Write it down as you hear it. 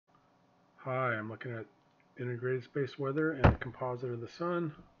Hi, I'm looking at integrated space weather and the composite of the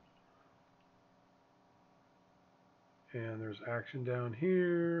sun. And there's action down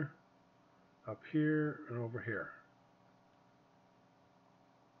here, up here, and over here.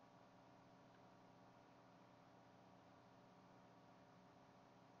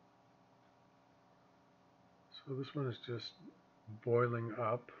 So this one is just boiling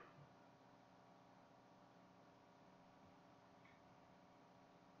up.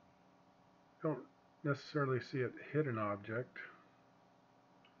 Don't necessarily see it hit an object,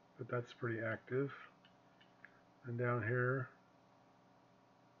 but that's pretty active. And down here,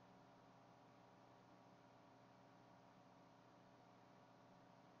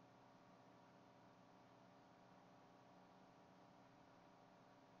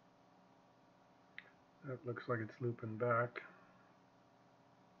 that looks like it's looping back.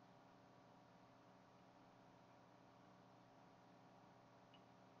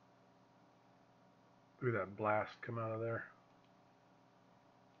 Look at that blast come out of there.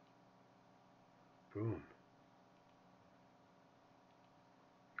 Boom.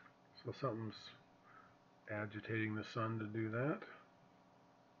 So something's agitating the sun to do that.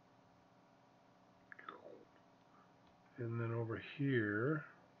 And then over here,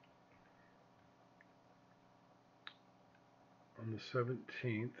 on the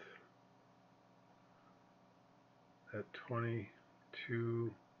 17th, at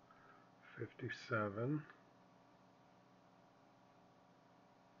 22:57,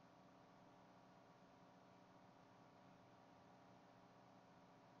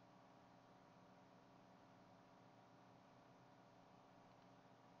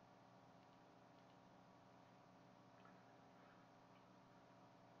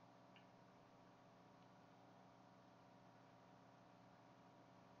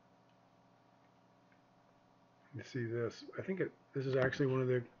 you see this. I think this is actually one of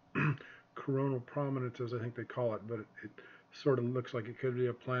the coronal prominences, I think they call it, but it sort of looks like it could be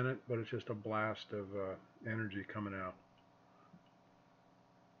a planet, but it's just a blast of energy coming out.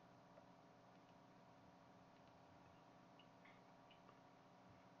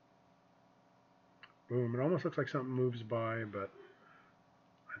 Boom. It almost looks like something moves by, but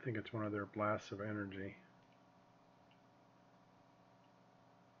I think it's one of their blasts of energy.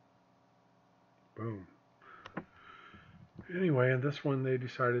 Boom. Anyway, in this one they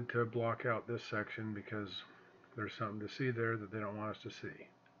decided to block out this section because there's something to see there that they don't want us to see.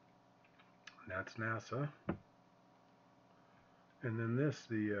 And that's NASA. And then this,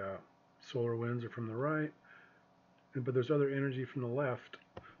 the solar winds are from the right, but there's other energy from the left.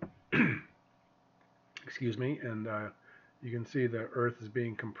 Excuse me, and you can see the Earth is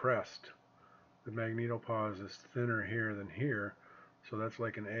being compressed. The magnetopause is thinner here than here, so that's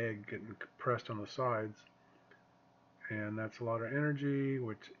like an egg getting compressed on the sides, and that's a lot of energy,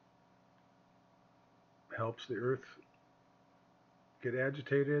 which helps the Earth get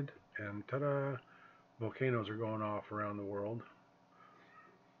agitated, and ta-da, volcanoes are going off around the world.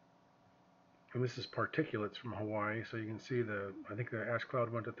 And this is particulates from Hawaii, so you can see I think the ash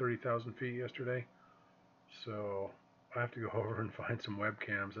cloud went to 30,000 feet yesterday. So I have to go over and find some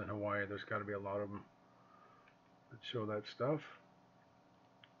webcams in Hawaii. There's got to be a lot of them that show that stuff.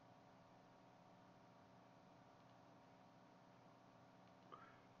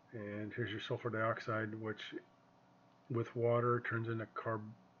 And here's your sulfur dioxide, which with water turns into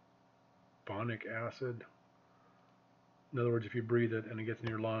carbonic acid. In other words, if you breathe it and it gets in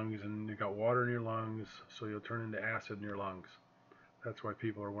your lungs, and you got water in your lungs, so you'll turn into acid in your lungs. That's why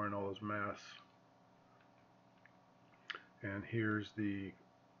people are wearing all those masks. And here's the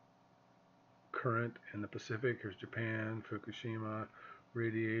current in the Pacific. Here's Japan, Fukushima,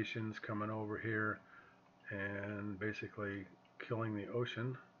 radiations coming over here and basically killing the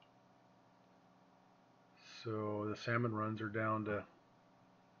ocean. So the salmon runs are down to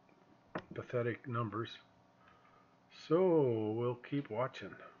pathetic numbers. So we'll keep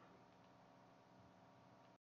watching.